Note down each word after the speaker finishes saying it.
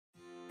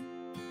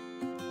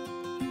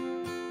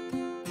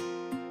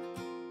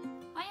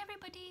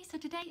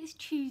today is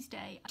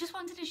Tuesday. I just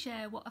wanted to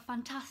share what a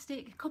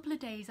fantastic couple of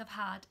days I've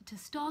had to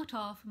start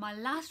off my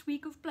last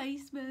week of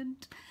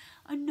placement.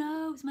 I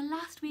know, it's my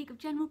last week of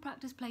general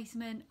practice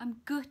placement. I'm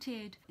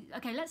gutted.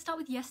 Okay, let's start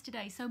with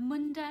yesterday. So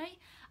Monday,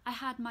 I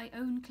had my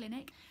own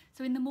clinic.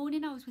 So in the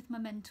morning I was with my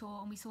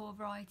mentor and we saw a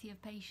variety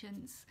of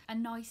patients, a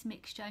nice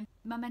mixture.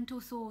 My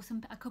mentor saw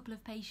a couple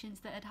of patients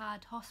that had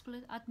had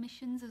hospital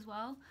admissions as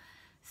well.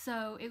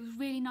 So it was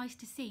really nice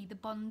to see the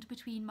bond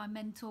between my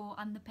mentor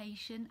and the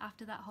patient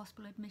after that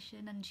hospital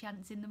admission, and she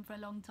hadn't seen them for a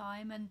long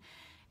time, and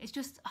it's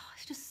just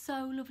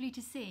so lovely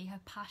to see her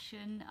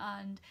passion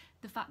and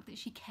the fact that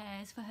she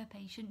cares for her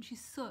patient. She's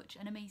such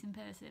an amazing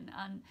person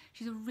and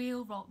she's a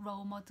real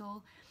role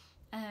model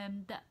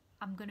that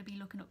I'm going to be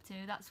looking up to.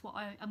 That's what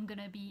I'm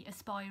going to be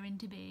aspiring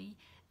to be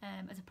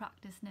as a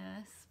practice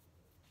nurse.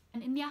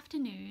 And in the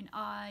afternoon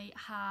I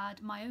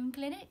had my own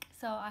clinic,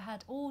 so I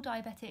had all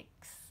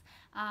diabetics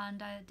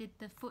and I did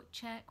the foot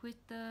check with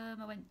them,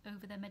 I went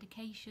over their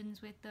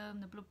medications with them,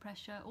 the blood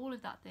pressure, all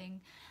of that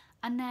thing.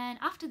 And then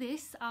after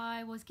this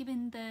I was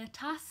given the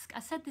task, I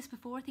said this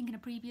before I think in a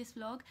previous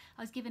vlog,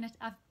 I was given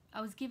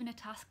a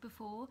task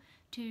before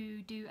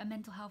to do a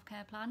mental health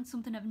care plan,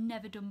 something I've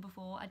never done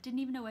before. I didn't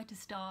even know where to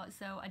start,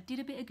 so I did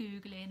a bit of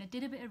Googling, I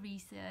did a bit of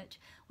research,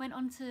 went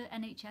on to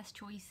NHS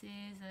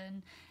choices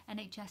and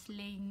NHS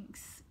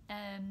links,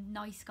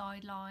 NICE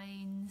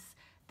guidelines,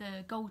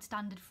 the gold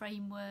standard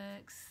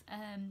frameworks,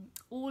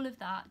 all of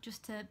that,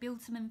 just to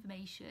build some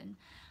information.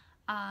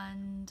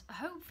 And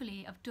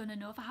hopefully I've done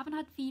enough. I haven't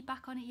had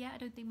feedback on it yet, I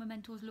don't think my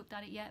mentor's looked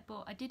at it yet,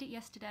 but I did it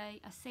yesterday,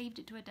 I saved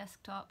it to a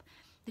desktop.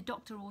 The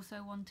doctor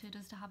also wanted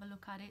us to have a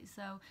look at it,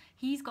 so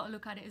he's got to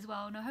look at it as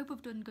well, and I hope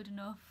I've done good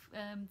enough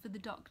for the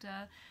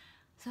doctor.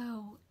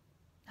 So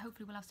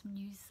hopefully we'll have some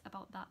news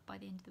about that by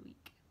the end of the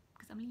week,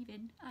 because I'm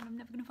leaving and I'm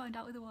never going to find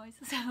out otherwise,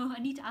 so I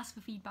need to ask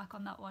for feedback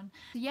on that one.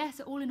 So yeah,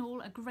 so all in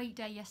all, a great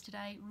day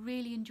yesterday,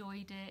 really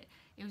enjoyed it.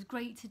 It was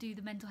great to do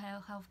the mental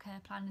health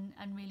care plan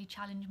and really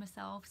challenge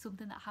myself,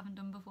 something that I haven't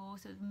done before,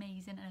 so it was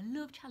amazing, and I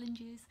love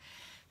challenges,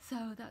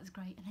 so that was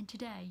great. And then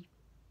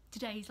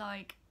today's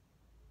like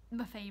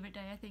my favourite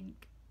day, I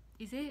think.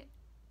 Is it?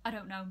 I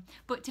don't know,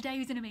 but today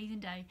was an amazing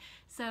day.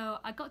 So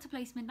I got to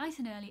placement nice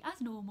and early as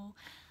normal,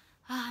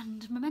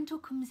 and my mentor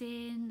comes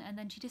in and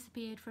then she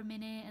disappeared for a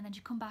minute, and then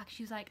she come back,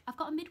 she was like, I've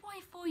got a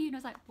midwife for you, and I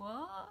was like,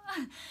 what?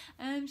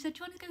 She said, do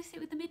you want to go sit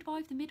with the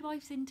midwife? The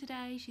midwife's in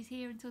today, she's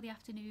here until the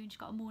afternoon, she's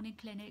got a morning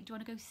clinic, do you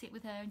want to go sit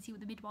with her and see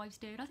what the midwife's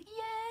doing? I was like,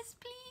 yes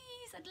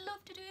please, I'd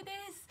love to do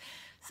this.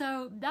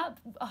 So that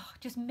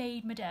just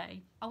made my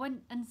day. I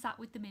went and sat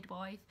with the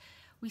midwife.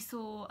 We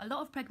saw a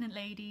lot of pregnant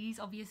ladies,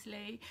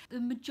 obviously. The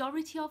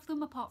majority of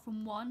them, apart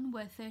from one,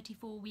 were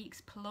 34 weeks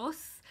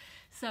plus.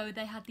 So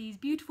they had these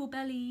beautiful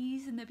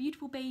bellies and their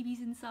beautiful babies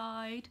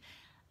inside.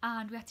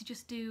 And we had to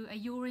just do a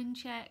urine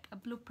check, a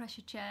blood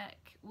pressure check.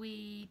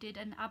 We did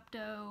an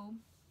abdo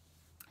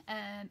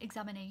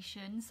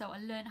examination. So I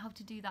learned how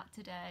to do that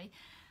today.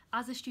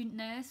 As a student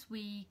nurse,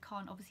 we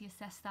can't obviously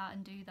assess that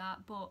and do that,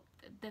 but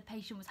the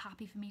patient was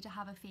happy for me to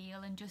have a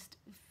feel and just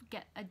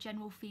get a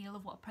general feel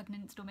of what a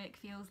pregnant stomach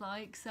feels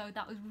like, so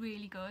that was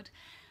really good.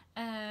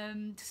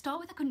 To start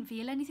with, I couldn't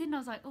feel anything. I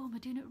was like, oh, am I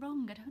doing it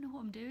wrong? I don't know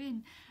what I'm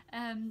doing.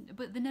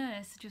 But the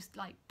nurse just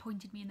like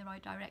pointed me in the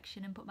right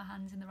direction and put my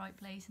hands in the right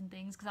place and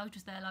things, because I was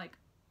just there like,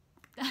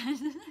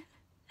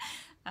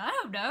 I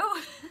don't know.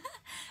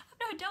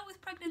 I've never dealt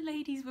with pregnant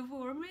ladies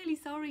before. I'm really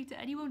sorry to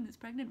anyone that's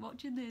pregnant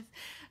watching this.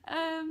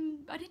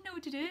 I didn't know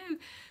what to do,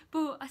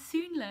 but I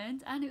soon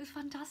learned and it was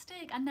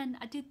fantastic. And then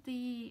I did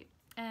the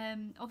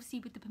obviously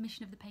with the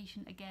permission of the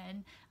patient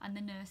again, and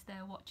the nurse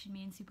there watching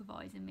me and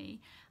supervising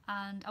me,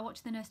 and I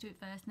watched the nurse do it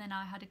first and then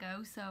I had a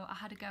go. So I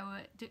had a go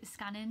at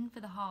scanning for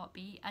the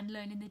heartbeat and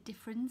learning the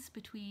difference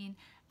between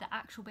the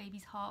actual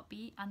baby's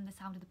heartbeat and the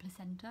sound of the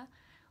placenta,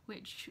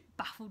 which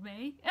baffled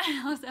me.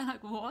 I was there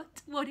like,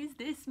 what is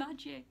this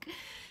magic?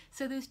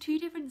 So there's two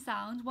different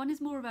sounds. One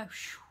is more of a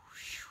shoo,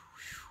 shoo,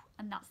 shoo,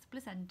 and that's the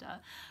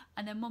placenta,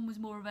 and then one was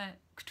more of a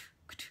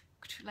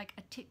like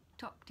a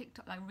tick-tock,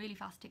 like really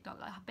fast tick-tock.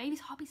 Like her baby's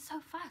heartbeat's so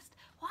fast.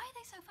 Why are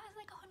they so fast?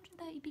 Like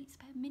 130 beats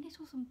per minute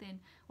or something,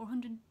 or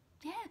 100,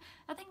 yeah,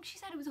 I think she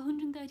said it was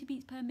 130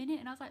 beats per minute,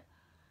 and I was like,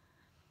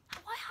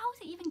 how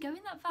is it even going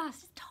that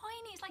fast? It's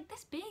tiny, it's like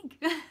this big.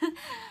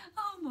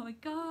 Oh my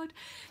god.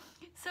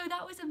 So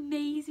that was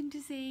amazing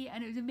to see,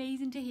 and it was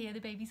amazing to hear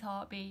the baby's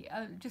heartbeat.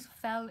 I just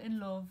fell in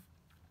love,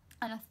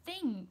 and I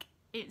think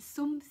it's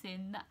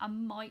something that I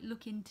might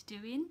look into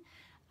doing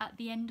at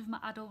the end of my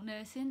adult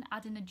nursing,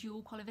 adding a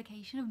dual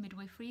qualification of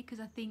midwifery, because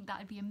I think that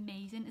would be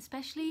amazing.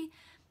 Especially,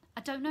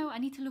 I don't know, I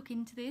need to look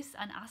into this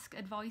and ask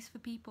advice for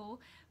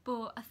people,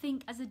 but I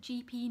think as a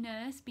GP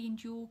nurse being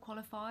dual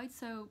qualified,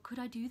 so could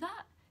I do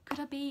that? Could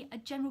I be a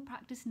general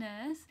practice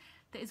nurse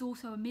that is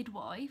also a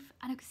midwife,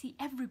 and I could see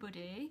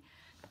everybody?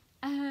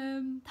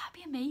 That'd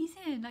be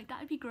amazing. Like,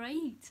 that'd be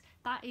great.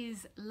 That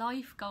is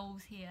life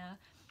goals here.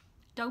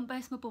 Don't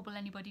burst my bubble,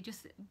 anybody.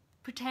 Just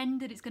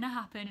pretend that it's going to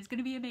happen. It's going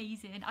to be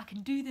amazing. I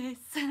can do this.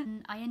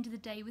 And I ended the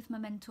day with my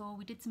mentor.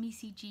 We did some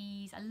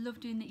ECGs. I love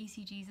doing the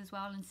ECGs as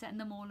well and setting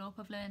them all up.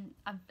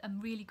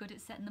 I'm really good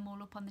at setting them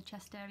all up on the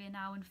chest area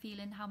now and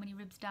feeling how many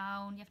ribs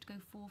down. You have to go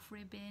 4th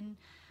rib in.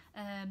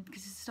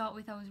 Because to start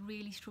with I was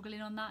really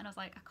struggling on that, and I was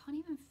like, I can't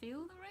even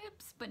feel the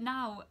ribs. But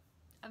now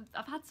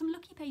I've had some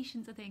lucky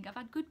patients, I think. I've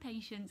had good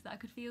patients that I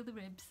could feel the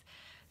ribs.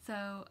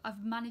 So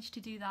I've managed to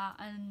do that,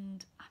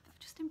 and I've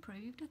just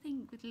improved, I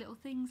think, with little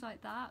things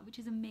like that, which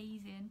is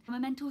amazing. My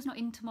mentor's not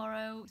in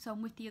tomorrow, so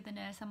I'm with the other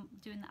nurse. I'm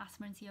doing the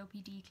asthma and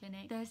COPD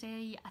clinic.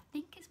 Thursday, I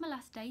think it's my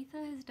last day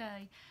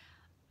Thursday.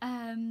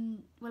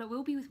 Well, it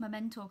will be with my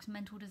mentor because my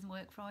mentor doesn't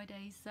work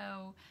Fridays,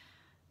 so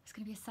it's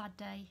going to be a sad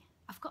day.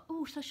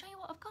 Oh, shall I show you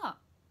what I've got?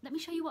 Let me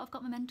show you what I've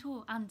got my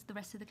mentor and the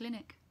rest of the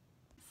clinic.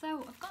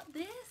 So I've got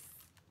this.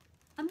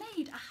 I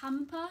made a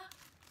hamper.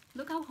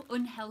 Look how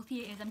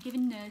unhealthy it is. I'm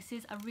giving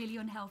nurses a really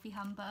unhealthy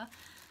hamper.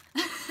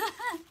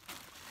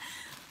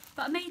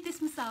 But I made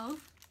this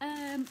myself.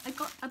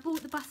 I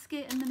bought the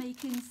basket and the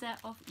making set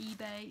off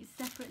eBay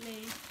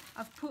separately.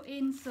 I've put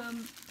in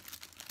some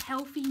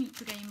healthy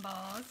Nutrigrain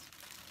bars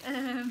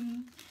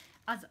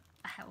as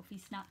a healthy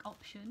snack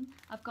option.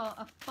 I've got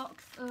a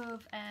box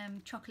of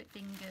chocolate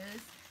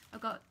fingers. I've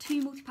got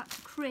 2 multi-packs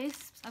of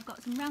crisps. I've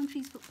got some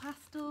Roundtree's Foot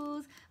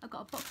pastels. I've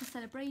got a box of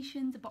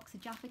Celebrations, a box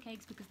of Jaffa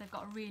cakes because they've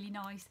got a really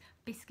nice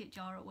biscuit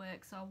jar at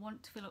work, so I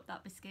want to fill up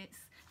that biscuits.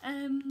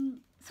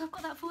 So I've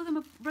got that for them.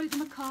 I wrote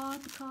them a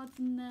card. The card's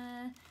in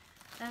there.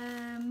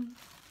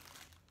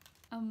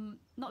 I'm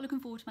not looking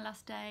forward to my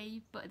last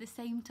day, but at the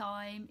same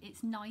time,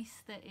 it's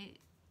nice that it...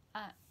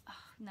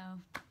 no,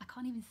 I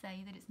can't even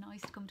say that it's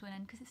nice to come to an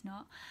end because it's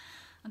not.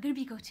 I'm going to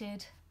be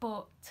gutted,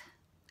 but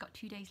got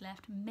 2 days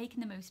left. I'm making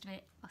the most of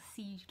it. I'll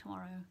see you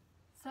tomorrow.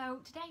 So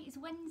today is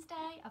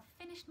Wednesday. I've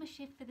finished my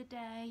shift for the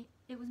day.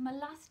 It was my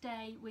last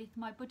day with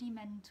my buddy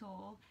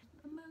mentor.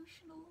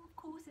 Emotional, of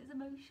course it's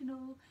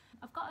emotional.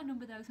 I've got a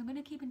number though, so I'm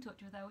going to keep in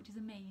touch with her, which is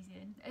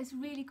amazing. It's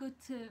really good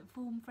to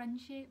form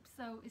friendships,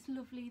 so it's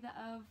lovely that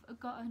I've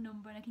got her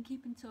number and I can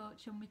keep in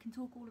touch and we can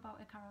talk all about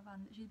her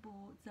caravan that she's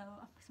bought, so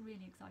I'm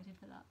really excited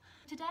for that.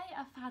 Today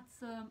I've had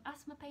some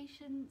asthma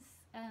patients,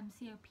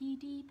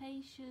 COPD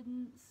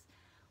patients.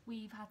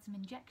 We've had some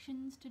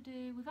injections to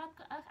do. We've had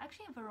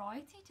actually a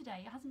variety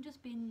today. It hasn't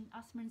just been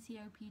asthma and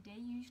COPD.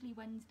 Usually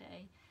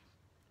Wednesday,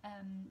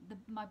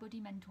 my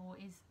buddy mentor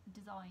is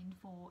designed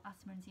for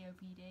asthma and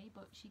COPD,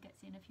 but she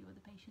gets in a few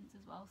other patients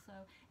as well. So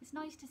it's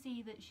nice to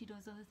see that she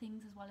does other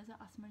things as well as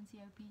asthma and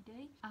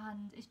COPD.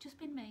 And it's just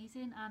been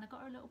amazing. And I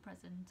got her a little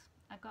present.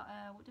 I got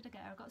what did I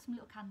get her? I got some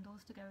little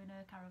candles to go in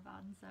her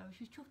caravan. So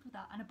she's chuffed with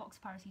that, and a box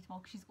of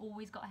paracetamol because she's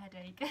always got a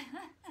headache.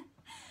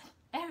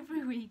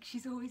 Every week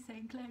she's always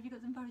saying, Claire, have you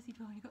got some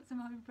paracetamol? Have you got some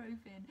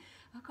ibuprofen?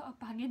 I've got a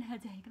banging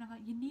headache. And I'm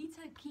like, you need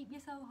to keep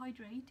yourself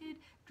hydrated,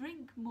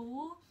 drink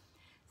more.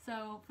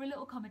 So for a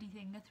little comedy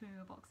thing, I threw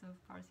a box of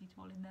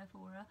paracetamol in there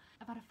for her.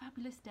 I've had a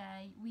fabulous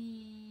day.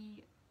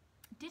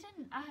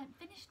 I had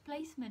finished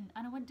placement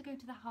and I went to go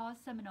to the HARS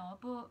seminar,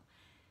 but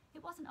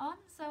it wasn't on,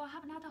 so I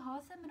haven't had a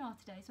HARS seminar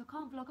today, so I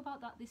can't vlog about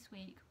that this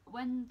week.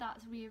 When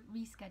that's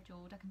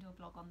rescheduled, I can do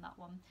a vlog on that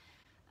one.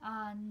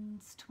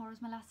 And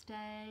tomorrow's my last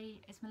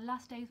day. It's my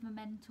last day with my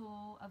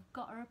mentor. I've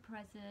got her a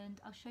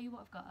present. I'll show you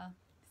what I've got her.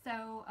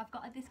 So I've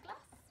got her this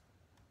glass.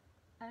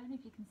 I don't know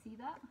if you can see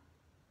that.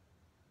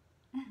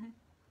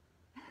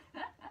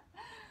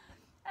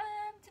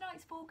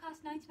 Tonight's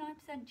forecast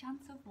 99%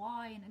 chance of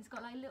wine, and it's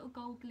got like little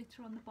gold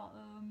glitter on the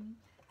bottom.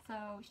 So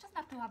she doesn't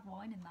have to have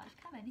wine in that. She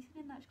can have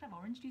anything in that. She can have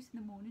orange juice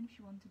in the morning if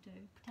she wanted to.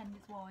 Pretend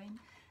it's wine.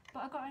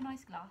 But I got her a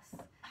nice glass.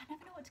 I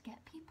never know what to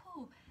get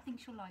people. I think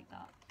she'll like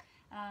that.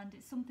 And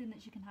it's something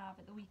that she can have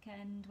at the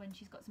weekend when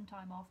she's got some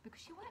time off,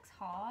 because she works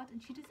hard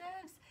and she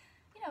deserves,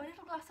 you know, a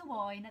little glass of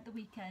wine at the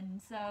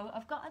weekend. So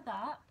I've got her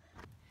that.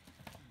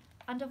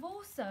 And I've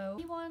also,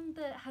 anyone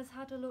that has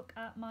had a look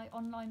at my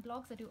online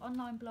blogs, I do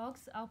online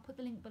blogs, I'll put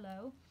the link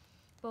below.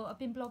 But I've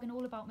been blogging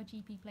all about my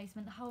GP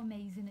placement, how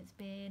amazing it's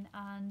been,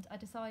 and I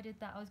decided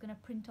that I was going to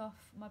print off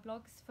my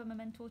blogs for my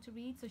mentor to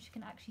read so she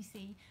can actually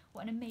see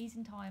what an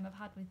amazing time I've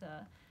had with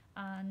her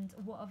and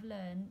what I've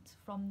learned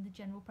from the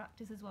general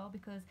practice as well,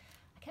 because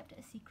I kept it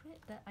a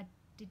secret that I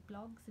did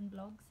blogs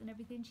and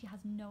everything. She has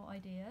no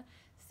idea,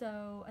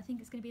 so I think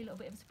it's going to be a little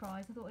bit of a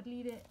surprise. I thought I'd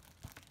leave it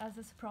as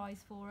a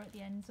surprise for her at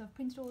the end. So I've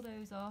printed all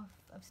those off,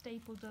 I've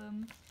stapled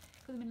them,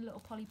 put them in a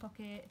little poly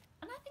pocket,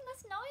 and I think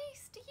that's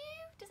nice. Do you?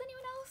 Does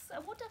anyone else?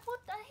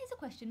 Here's a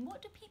question.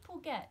 What do people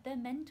get their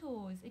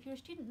mentors? If you're a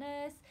student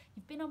nurse,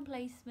 you've been on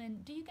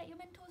placement, do you get your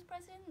mentors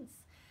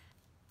presents?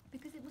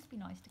 Because it must be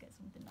nice to get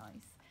something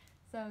nice.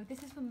 So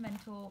this is from my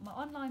mentor, my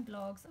online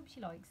blogs. Hope she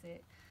likes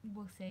it.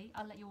 We'll see.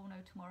 I'll let you all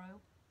know tomorrow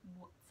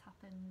what's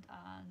happened,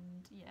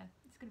 and yeah,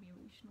 it's going to be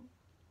emotional.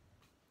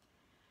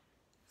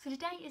 So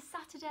today is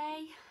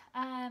Saturday.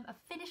 I've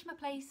finished my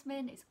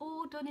placement. It's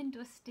all done and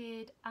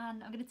dusted,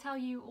 and I'm going to tell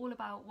you all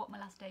about what my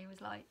last day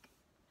was like.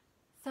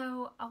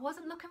 So I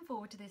wasn't looking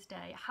forward to this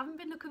day. I haven't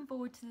been looking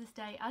forward to this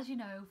day, as you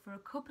know, for a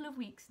couple of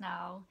weeks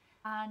now.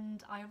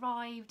 And I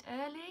arrived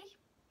early.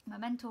 My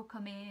mentor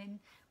come in,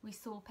 we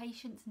saw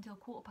patients until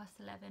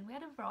 11:15. We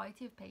had a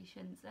variety of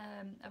patients,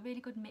 a really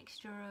good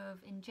mixture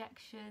of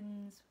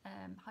injections,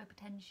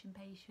 hypertension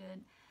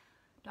patient,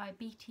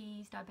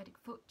 diabetes, diabetic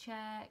foot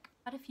check.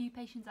 I had a few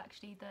patients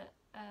actually that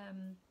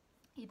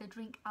either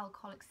drink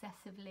alcohol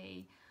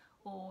excessively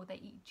or they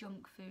eat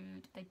junk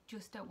food, they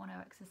just don't want to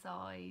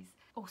exercise,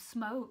 or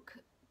smoke.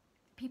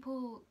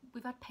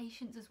 We've had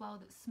patients as well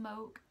that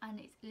smoke and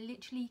it's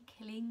literally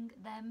killing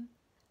them,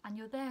 and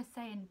you're there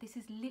saying this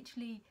is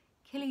literally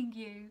killing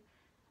you,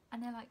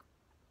 and they're like,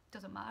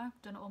 doesn't matter,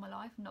 I've done it all my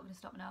life, I'm not going to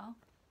stop now.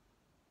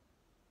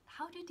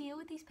 How do you deal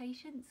with these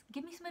patients?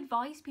 Give me some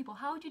advice, people.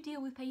 How do you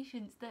deal with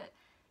patients that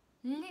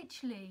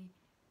literally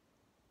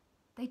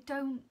they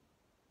don't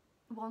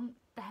want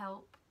the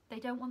help, they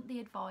don't want the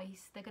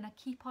advice, they're going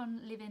to keep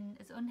on living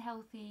as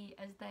unhealthy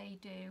as they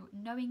do,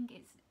 knowing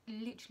it's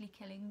literally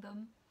killing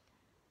them?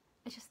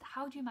 It's just,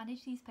 how do you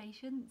manage these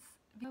patients?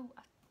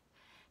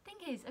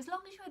 Thing is, as long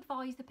as you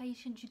advise the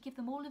patient, you give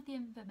them all of the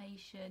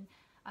information,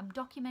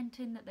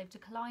 documenting that they've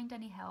declined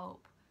any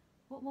help,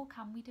 what more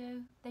can we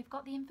do? They've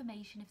got the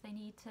information if they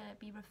need to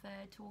be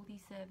referred to all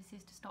these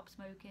services to stop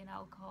smoking,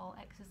 alcohol,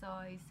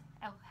 exercise,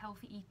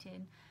 healthy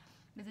eating.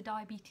 There's a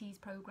diabetes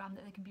program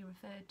that they can be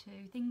referred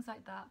to, things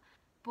like that.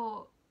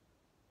 But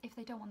if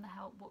they don't want the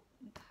help,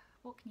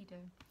 what can you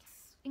do?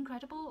 It's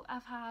incredible.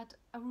 I've had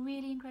a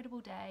really incredible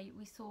day.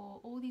 We saw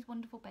all these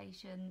wonderful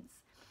patients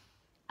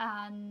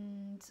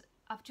and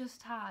I've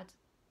just had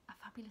a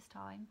fabulous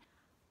time.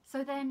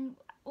 So then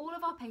all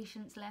of our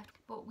patients left,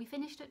 but we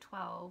finished at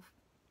 12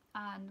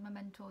 and my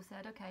mentor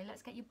said, okay,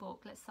 let's get your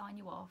book, let's sign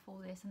you off,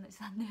 all this, and it's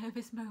that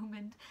nervous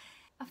moment.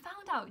 I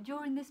found out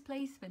during this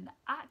placement that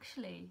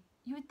actually,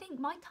 you would think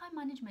my time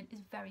management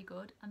is very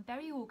good. I'm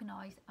very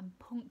organised, I'm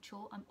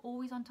punctual, I'm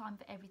always on time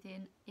for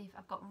everything. If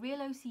I've got real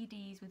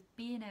OCDs with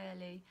being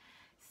early.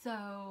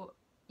 So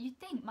you'd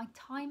think my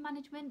time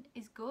management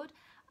is good,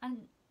 and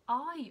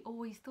I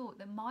always thought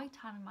that my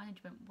time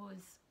management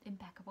was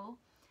impeccable,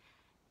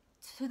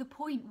 to the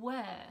point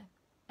where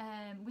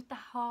with the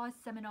HARS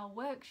seminar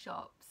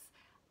workshops,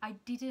 I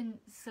didn't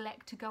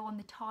select to go on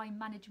the time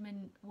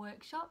management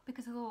workshop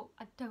because I thought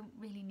I don't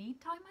really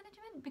need time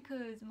management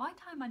because my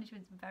time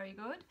management's very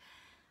good.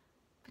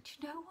 But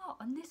you know what,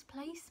 on this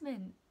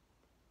placement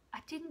I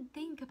didn't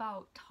think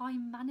about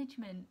time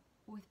management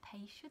with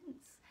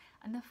patients,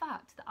 and the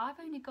fact that I've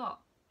only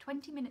got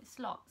 20-minute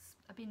slots.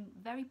 I've been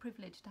very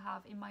privileged to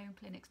have in my own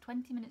clinics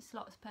 20-minute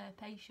slots per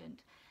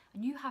patient,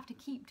 and you have to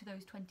keep to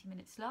those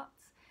 20-minute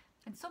slots.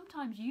 And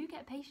sometimes you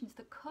get patients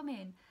that come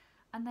in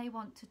and they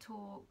want to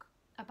talk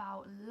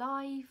about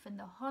life and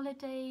the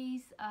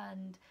holidays,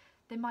 and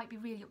they might be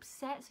really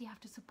upset, so you have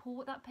to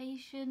support that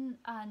patient,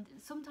 and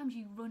sometimes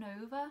you run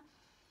over.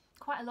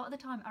 Quite a lot of the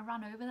time I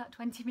ran over that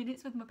 20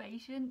 minutes with my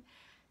patient.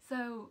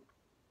 So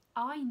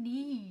I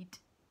need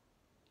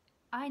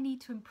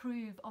to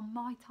improve on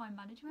my time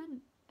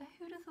management.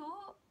 Who'd have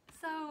thought?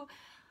 So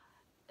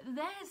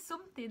there's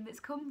something that's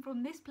come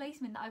from this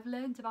placement that I've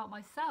learned about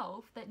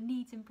myself that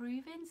needs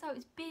improving. So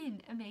it's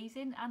been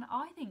amazing, and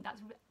I think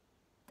that's,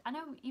 I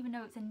know, even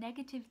though it's a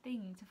negative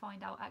thing to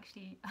find out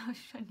actually I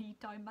need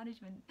time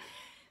management,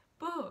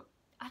 but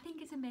I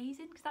think it's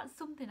amazing because that's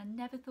something I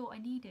never thought I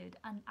needed,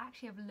 and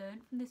actually I've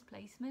learned from this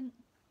placement.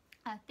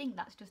 I think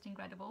that's just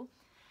incredible.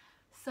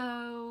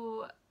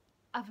 So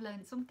I've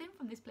learned something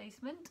from this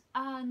placement,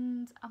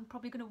 and I'm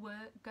probably going to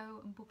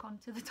go and book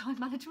onto the time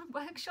management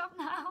workshop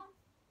now.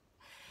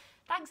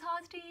 Thanks,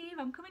 HARS team,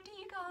 I'm coming to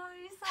you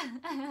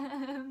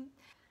guys.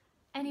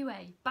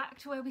 Anyway, back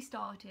to where we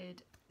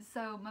started.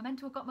 So my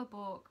mentor got my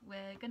book,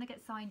 we're going to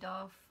get signed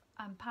off.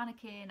 I'm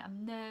panicking,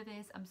 I'm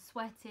nervous, I'm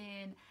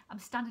sweating, I'm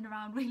standing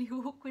around really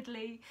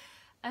awkwardly.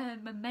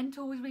 My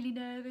mentor was really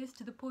nervous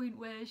to the point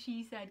where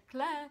she said,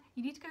 Claire,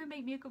 you need to go and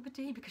make me a cup of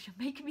tea because you're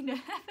making me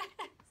nervous.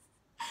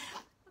 I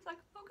was like,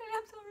 okay,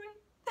 I'm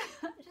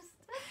sorry. I just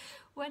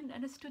went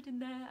and I stood in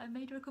there, I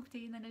made her a cup of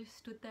tea, and then I just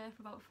stood there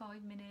for about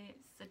 5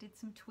 minutes. I did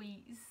some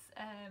tweets.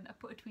 I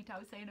put a tweet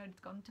out saying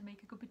I'd gone to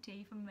make a cup of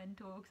tea for my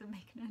mentor because I'm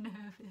making her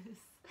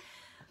nervous.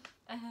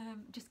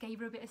 Just gave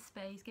her a bit of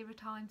space, gave her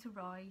time to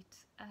write,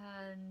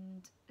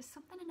 and it's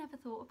something I never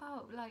thought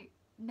about. Like,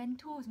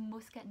 mentors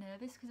must get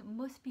nervous because it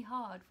must be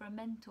hard for a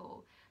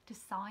mentor to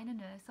sign a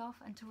nurse off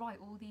and to write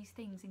all these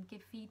things and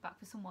give feedback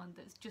for someone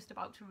that's just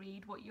about to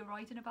read what you're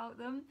writing about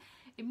them.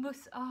 It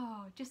must,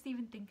 just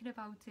even thinking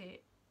about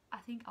it, I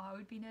think I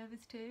would be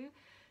nervous too.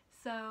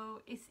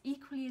 So it's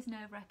equally as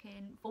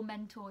nerve-wracking for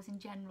mentors in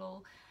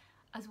general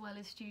as well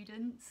as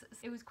students.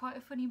 It was quite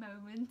a funny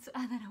moment,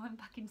 and then I went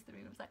back into the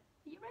room. I was like,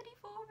 are you ready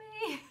for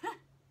me?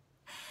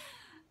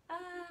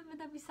 And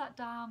then we sat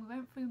down, we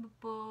went through my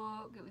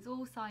book, it was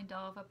all signed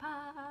off, I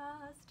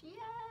passed,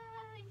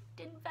 yay,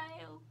 didn't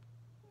fail.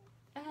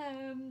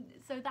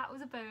 So that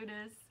was a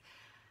bonus.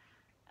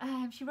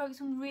 She wrote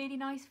some really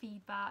nice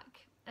feedback.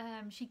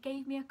 She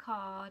gave me a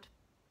card,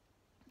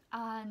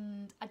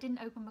 and I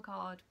didn't open my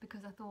card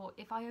because I thought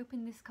if I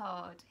open this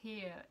card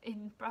here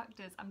in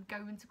practice I'm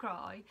going to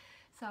cry.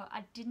 So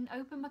I didn't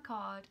open my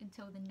card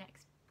until the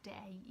next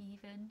day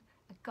even.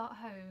 I got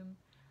home,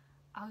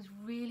 I was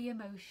really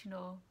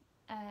emotional.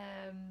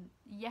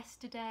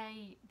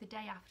 Yesterday, the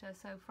day after,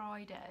 so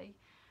Friday,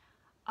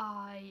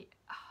 I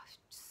was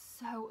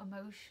so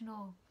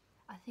emotional.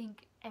 I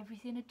think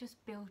everything had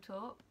just built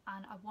up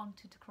and I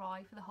wanted to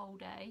cry for the whole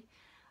day,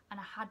 and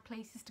I had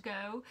places to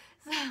go,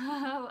 so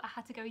I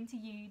had to go into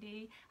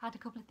uni. I had a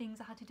couple of things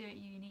I had to do at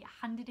uni.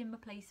 I handed in my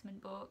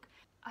placement book.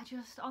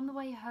 On the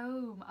way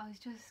home, I was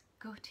just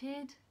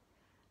gutted,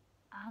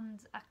 and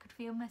I could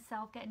feel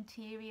myself getting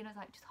teary, and I was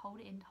like, just hold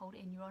it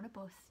in, you're on a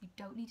bus, you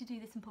don't need to do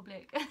this in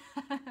public.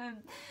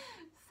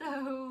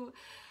 So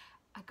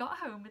I got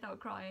home without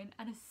crying,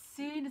 and as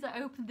soon as I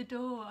opened the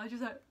door, I was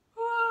just like,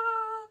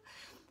 whoa!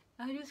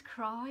 I just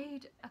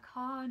cried. I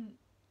can't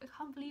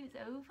believe it's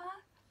over.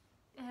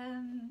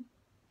 It's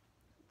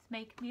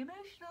making me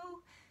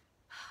emotional.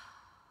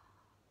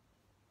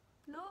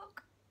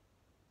 Look,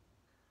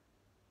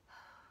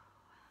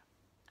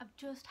 I've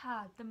just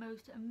had the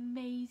most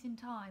amazing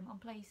time on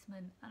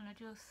placement, and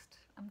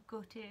I'm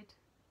gutted,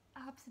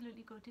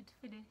 absolutely gutted to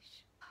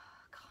finish. I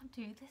can't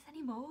do this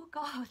anymore,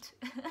 God.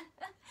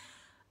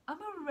 I'm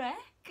a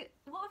wreck.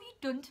 What have you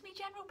done to me,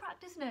 general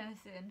practice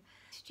nursing?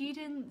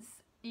 Students,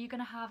 you're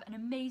going to have an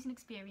amazing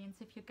experience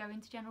if you're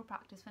going to general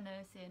practice for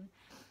nursing.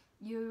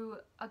 You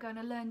are going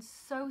to learn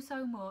so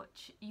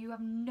much. You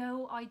have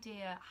no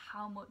idea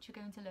how much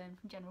you're going to learn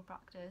from general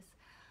practice.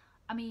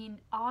 I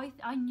mean,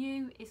 I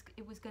knew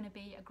it was going to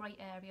be a great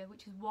area,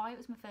 which is why it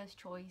was my first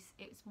choice.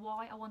 It's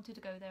why I wanted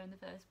to go there in the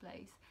first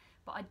place.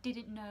 But I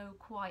didn't know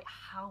quite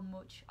how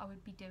much I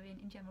would be doing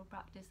in general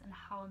practice and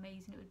how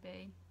amazing it would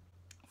be.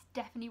 It's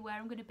definitely where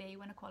I'm going to be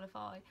when I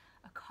qualify.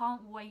 I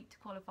can't wait to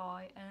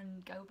qualify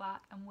and go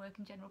back and work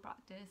in general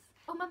practice.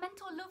 Oh, my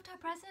mentor loved her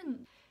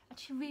present. And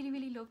she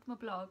really loved my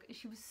blog.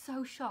 She was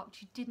so shocked.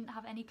 She didn't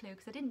have any clue,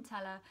 because I didn't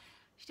tell her.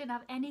 She didn't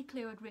have any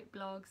clue I'd written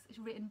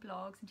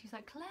blogs, and she's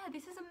like, Claire,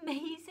 this is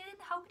amazing.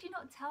 How could you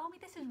not tell me?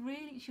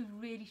 She was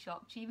really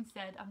shocked. She even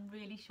said, I'm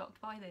really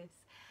shocked by this.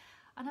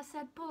 And I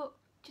said, but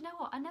do you know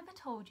what? I never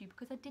told you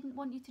because I didn't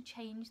want you to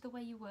change the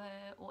way you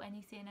were or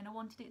anything, and I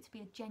wanted it to be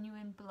a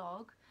genuine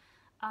blog,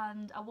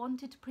 and I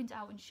wanted to print it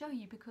out and show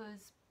you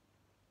because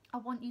I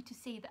want you to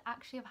see that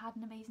actually I've had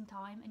an amazing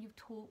time, and you've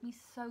taught me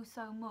so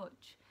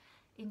much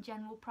in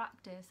general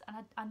practice. And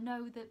I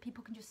know that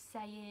people can just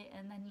say it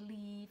and then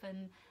leave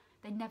and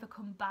they never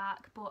come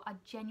back, but I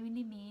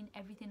genuinely mean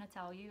everything I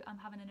tell you. I'm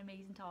having an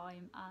amazing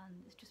time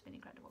and it's just been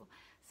incredible.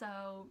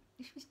 So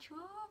she was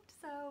chuffed,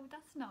 so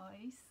that's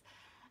nice.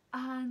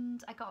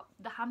 And I got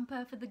the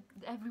hamper for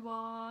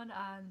everyone,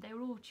 and they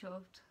were all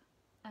chuffed.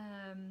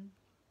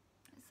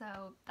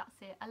 So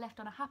that's it. I left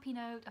on a happy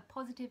note, a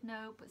positive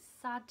note, but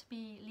sad to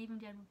be leaving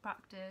general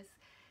practice.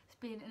 It's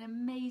been an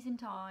amazing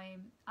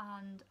time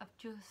and I've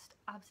just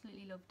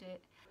absolutely loved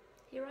it.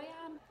 Here I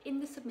am in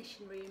the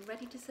submission room,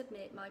 ready to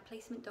submit my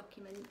placement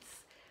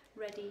documents,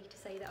 ready to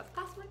say that I've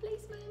passed my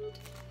placement.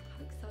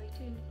 How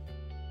exciting.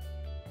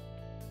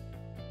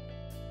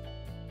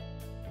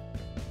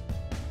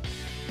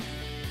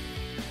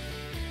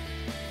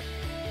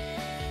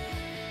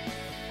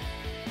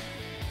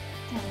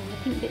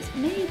 The pink bit's for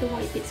me, the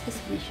white bit's for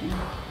submission.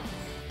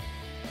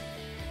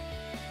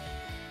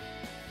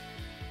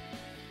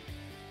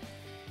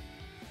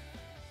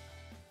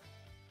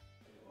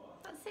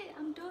 That's it,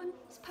 I'm done.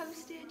 It's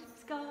posted,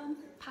 it's gone,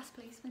 past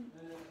placement.